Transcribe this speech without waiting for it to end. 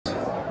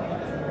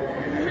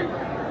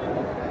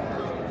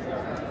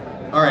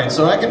Alright,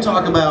 so I can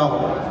talk about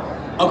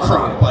a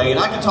croc bite,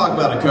 I can talk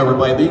about a cobra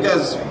bite, but you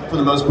guys, for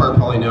the most part,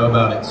 probably know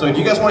about it. So do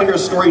you guys want to hear a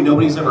story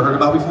nobody's ever heard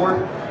about before?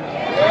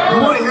 Yeah.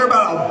 You want to hear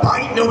about a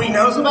bite nobody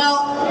knows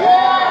about?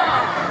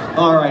 Yeah!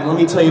 Alright, let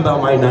me tell you about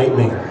my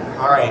nightmare.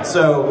 Alright,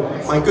 so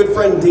my good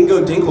friend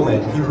Dingo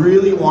Dinkelman, he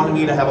really wanted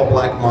me to have a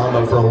black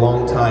mamba for a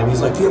long time.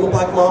 He's like, do you have a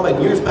black mamba?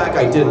 And years back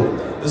I didn't.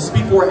 This is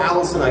before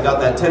Allison, I got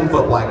that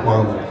 10-foot black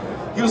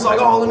mamba. He was like,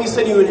 oh, let me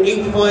send you an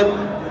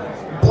 8-foot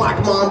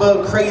black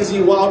mamba,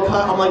 crazy wild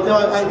cat. I'm like, no,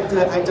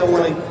 I don't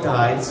want to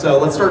die, so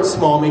let's start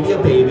small, maybe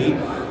a baby.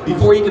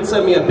 Before he could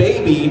send me a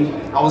baby,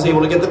 I was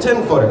able to get the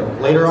 10-footer.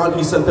 Later on,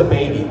 he sent the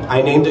baby.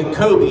 I named it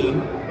Kobe,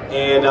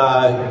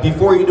 and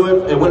before you do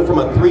it, it went from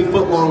a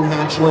 3-foot-long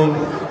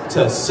hatchling to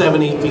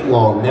 7-8 feet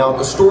long. Now,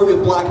 the story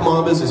with black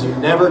mambas is you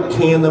never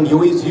can them. You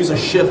always use a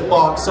shift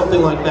box,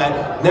 something like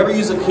that. Never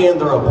use a can.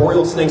 They're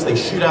arboreal snakes. They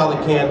shoot out of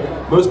the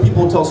can. Most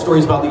people tell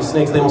stories about these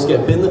snakes. They almost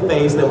get bit in the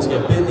face. They almost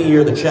get bit in the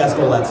ear, the chest,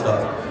 all that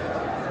stuff.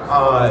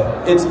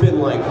 It's been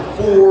like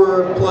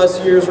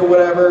 4+ years or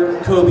whatever.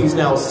 Kobe's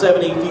now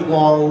 7-8 feet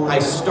long. I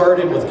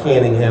started with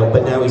canning him,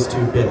 but now he's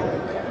too big.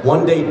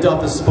 One day,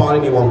 Duff is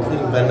spotting me while I'm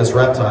cleaning venomous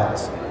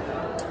reptiles.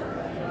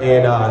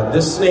 And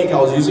this snake,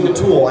 I was using a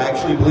tool. I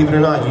actually, believe it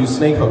or not, use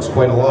snake hooks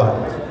quite a lot.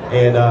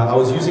 And I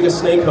was using a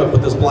snake hook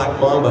with this black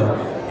mamba,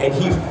 and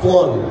he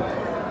flung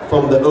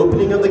from the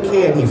opening of the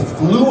can, he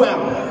flew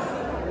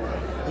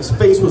out. His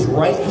face was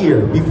right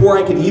here. Before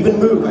I could even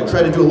move, I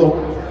tried to do a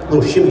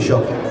little shimmy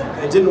shuffle.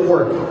 It didn't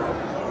work.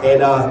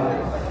 And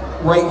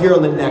right here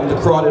on the neck, the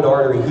carotid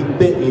artery, he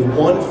bit me.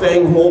 One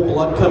fang hole,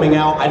 blood coming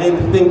out. I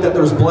didn't think that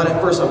there was blood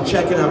at first. I'm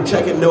checking,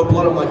 no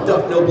blood. I'm like,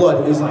 Duff, no blood.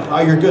 And he's like, oh,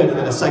 you're good. And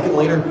then a second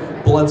later,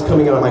 blood's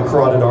coming out of my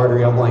carotid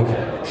artery. I'm like,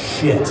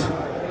 shit,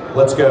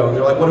 let's go. And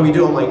they're like, what do we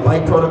do? I'm like,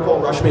 bite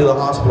protocol, rush me to the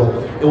hospital.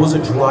 It was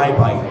a dry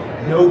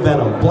bite, no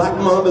venom. Black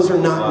mambas are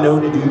not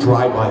known to do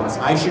dry bites.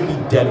 I should be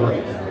dead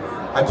right now.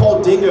 I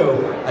called Dingo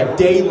a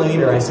day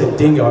later. I said,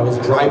 Dingo, I was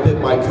dry bit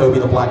by Kobe,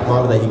 the black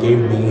mamba that you gave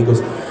to me. And he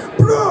goes,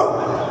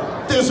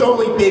 bro, there's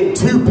only been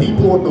 2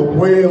 people in the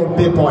world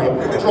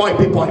dry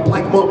bit by a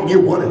black mamba, and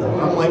you're one of them.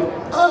 I'm like,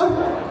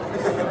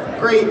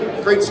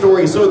 great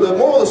story. So the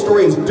moral of the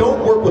story is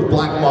don't work with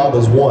black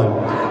mambas, one.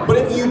 But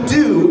if you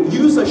do,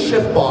 use a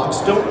shift box.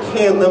 Don't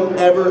can them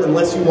ever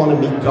unless you want to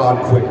meet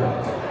God quicker.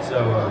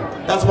 So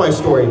that's my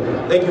story.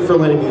 Thank you for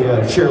letting me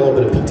share a little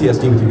bit of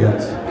PTSD with you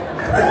guys.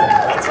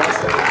 That's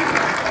awesome.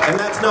 And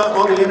that's not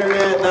on the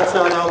internet, that's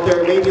not out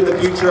there. Maybe in the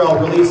future I'll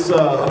release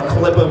a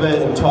clip of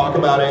it and talk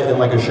about it in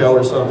like a show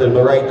or something,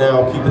 but right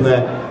now, keeping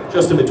that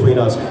just in between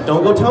us.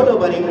 Don't go tell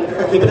nobody,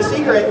 keep it a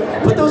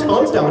secret. Put those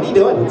phones down, what are you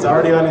doing? It's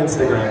already on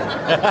Instagram.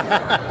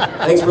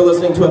 Thanks for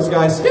listening to us,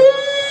 guys.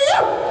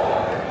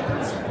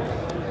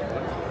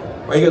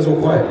 Why are you guys all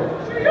quiet?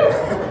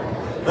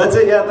 That's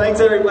it, yeah, thanks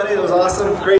everybody, it was awesome. Great.